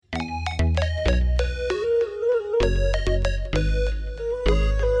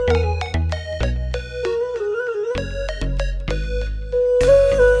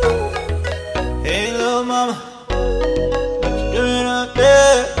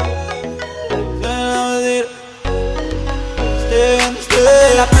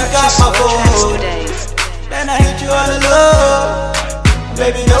I pick up my phone, then I hit you all alone.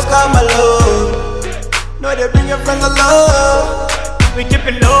 Baby, just come alone. No, they bring your friends along. We keep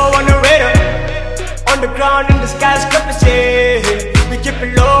it low on the radar, on the ground in the skyscrapers, yeah. We keep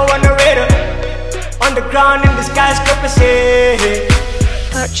it low on the radar, on the ground in the skyscrapers, yeah.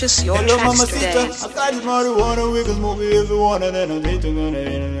 Purchase your Hello, tracks mamacita, today. I got this marijuana, we can smoke it if you want, and then I'm hitting on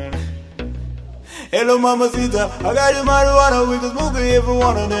it. Hello, mamacita, I got this marijuana, we can smoke it if you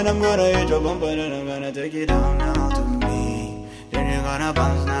want, and then I'm gonna hit your bumper, and I'm gonna take it down now to me. Then you're gonna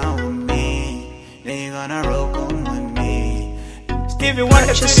bounce now with me. Then you're gonna roll on with me. Stevie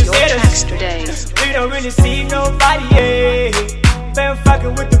Wonder to Purchase the your tracks today. We don't really see nobody, yeah. Been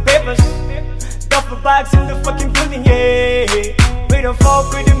fucking with the papers, duffel bags in the fucking building, yeah. We don't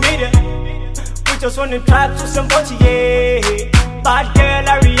fuck with the media, we just wanna try to somebody, yeah. Bad girl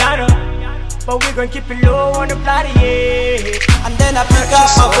Ariana, but we gon' keep it low on the body, yeah. And then I pick up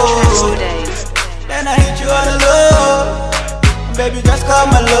Purchase my your tracks phone, today. then I hit you all alone. Baby, just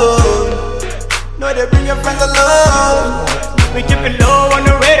come alone. No, they bring your friends along. We keep it low on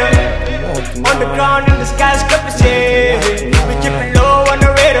the radar, on the ground in the skyscrapers, yeah. We keep it low on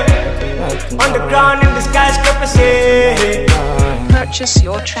the radar, on the ground in the skyscrapers, yeah. Purchase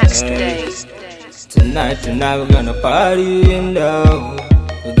your tracks today. Tonight we're gonna party in the.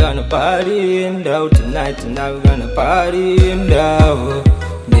 We're gonna party in the. Tonight we're gonna party in the.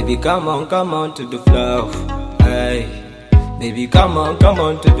 Baby, come on to the floor. Hey, baby, come on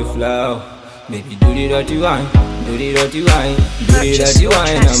to the floor. Baby, do the dirty wine, do the dirty wine, do the dirty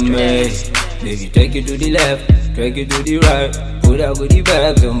wine on me. Baby, take it to the left, take it to the right, put out goodie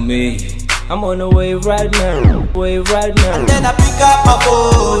bags on me. I'm on the wave right now, wave right now. And then I pick up my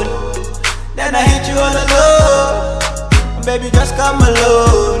phone, then I hit you all alone. Baby, just come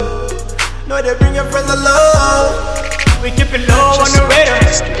alone. No, they bring your friends along. We keep it low on Purchase the your radar,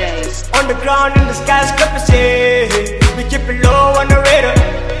 tracks today. on the ground in the skyscrapers, yeah. We keep it low on the radar,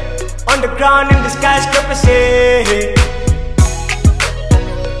 on the ground in the skyscrapers, yeah.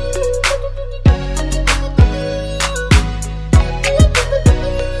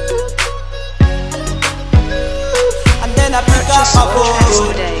 And then I pick up Purchase my your tracks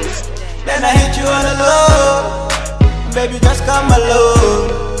phone, today. then I hit you all alone. Baby, just come alone.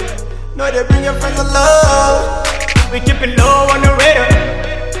 No, they bring your friends along. We keep it low on the radar,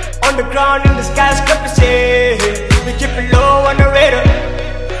 on the ground in the skyscrapers, yeah. We keep it low on the radar,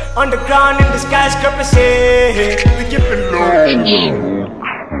 on the ground in the skyscrapers, yeah. We keep it low.